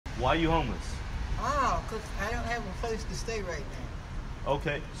Why are you homeless? Oh, because I don't have a place to stay right now.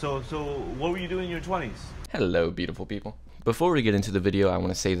 Okay, so what were you doing in your 20s? Hello, beautiful people. Before we get into the video, I want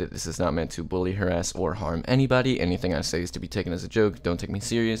to say that this is not meant to bully, harass, or harm anybody. Anything I say is to be taken as a joke. Don't take me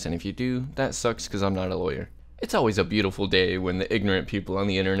serious, and if you do, that sucks because I'm not a lawyer. It's always a beautiful day when the ignorant people on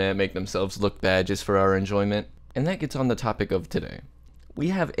the internet make themselves look bad just for our enjoyment. And that gets on the topic of today. We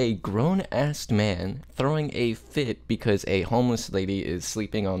have a grown-ass man throwing a fit because a homeless lady is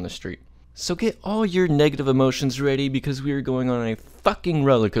sleeping on the street. So get all your negative emotions ready because we are going on a fucking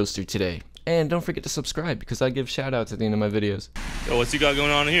roller coaster today. And don't forget to subscribe because I give shoutouts at the end of my videos. Yo, what's you got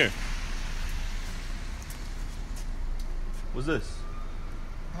going on here? What's this?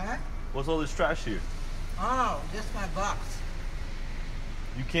 Huh? What's all this trash here? Oh, just my box.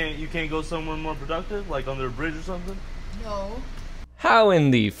 You can't go somewhere more productive, like under a bridge or something? No. How in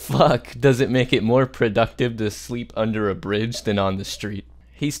the fuck does it make it more productive to sleep under a bridge than on the street?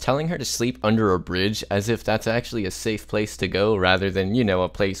 He's telling her to sleep under a bridge as if that's actually a safe place to go rather than, you know, a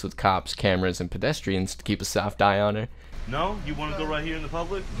place with cops, cameras, and pedestrians to keep a soft eye on her. No? You want to go right here in the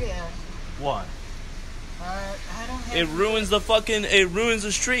public? Yeah. Why? I don't have It ruins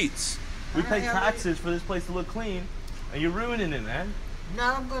the streets. We I don't pay have taxes for this place to look clean, and you're ruining it, man. No,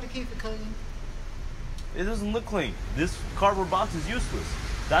 I'm going to keep it clean. It doesn't look clean. This cardboard box is useless.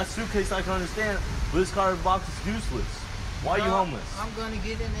 That suitcase I can understand, but this cardboard box is useless. Why are you homeless? I'm going to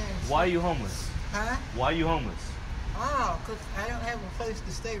get in there and Why are sleep. you homeless? Huh? Why are you homeless? Oh, because I don't have a place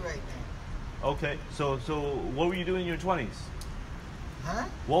to stay right now. Okay, so what were you doing in your 20s? Huh?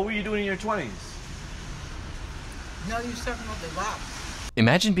 What were you doing in your 20s? No, you're talking about the box.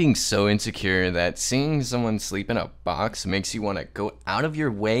 Imagine being so insecure that seeing someone sleep in a box makes you want to go out of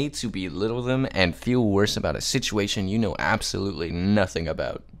your way to belittle them and feel worse about a situation you know absolutely nothing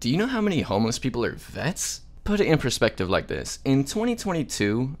about. Do you know how many homeless people are vets? Put it in perspective like this. In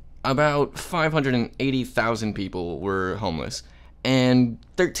 2022, about 580,000 people were homeless, and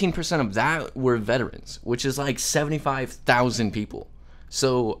 13% of that were veterans, which is like 75,000 people.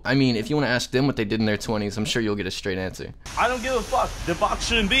 So, I mean, if you want to ask them what they did in their 20s, I'm sure you'll get a straight answer. I don't give a fuck. The box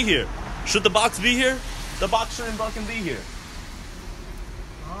shouldn't be here. Should the box be here? The box shouldn't fucking be here.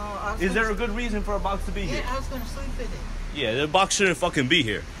 Oh, Is there a good reason for a box to be here? Yeah, I was going to sleep in it. Yeah, the box shouldn't fucking be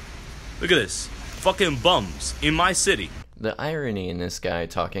here. Look at this. Fucking bums in my city. The irony in this guy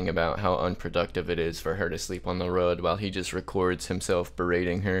talking about how unproductive it is for her to sleep on the road while he just records himself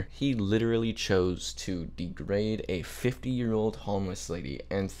berating her. He literally chose to degrade a 50-year-old homeless lady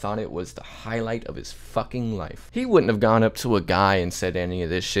and thought it was the highlight of his fucking life. He wouldn't have gone up to a guy and said any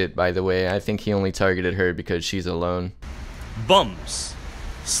of this shit, by the way. I think he only targeted her because she's alone. Bums.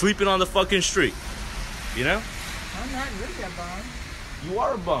 Sleeping on the fucking street. You know? I'm not really a bum. You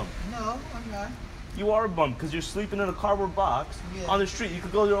are a bum. No, I'm not. You are a bum because you're sleeping in a cardboard box Yeah. on the street. You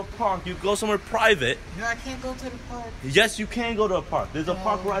could go to a park. You could go somewhere private. No, I can't go to the park. Yes, you can go to a park. There's a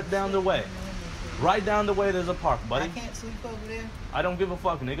park right down the way. Right down the way, there's a park, I buddy. can't sleep over there? I don't give a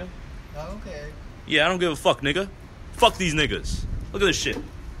fuck, nigga. Okay. Yeah, I don't give a fuck, nigga. Fuck these niggas. Look at this shit.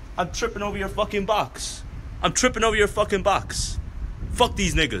 I'm tripping over your fucking box. I'm tripping over your fucking box. Fuck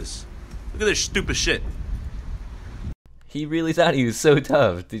these niggas. Look at this stupid shit. He really thought he was so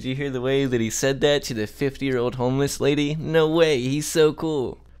tough. Did you hear the way that he said that to the 50-year-old homeless lady? No way, he's so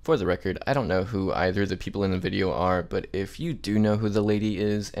cool. For the record, I don't know who either of the people in the video are, but if you do know who the lady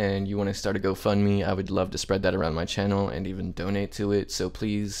is and you want to start a GoFundMe, I would love to spread that around my channel and even donate to it, so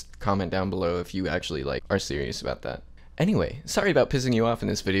please comment down below if you actually are serious about that. Anyway, sorry about pissing you off in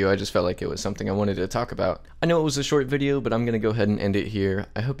this video, I just felt like it was something I wanted to talk about. I know it was a short video, but I'm gonna go ahead and end it here.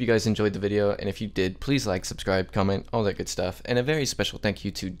 I hope you guys enjoyed the video, and if you did, please like, subscribe, comment, all that good stuff. And a very special thank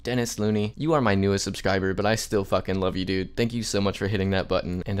you to Dennis Looney. You are my newest subscriber, but I still fucking love you, dude. Thank you so much for hitting that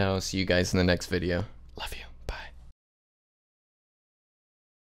button, and I'll see you guys in the next video.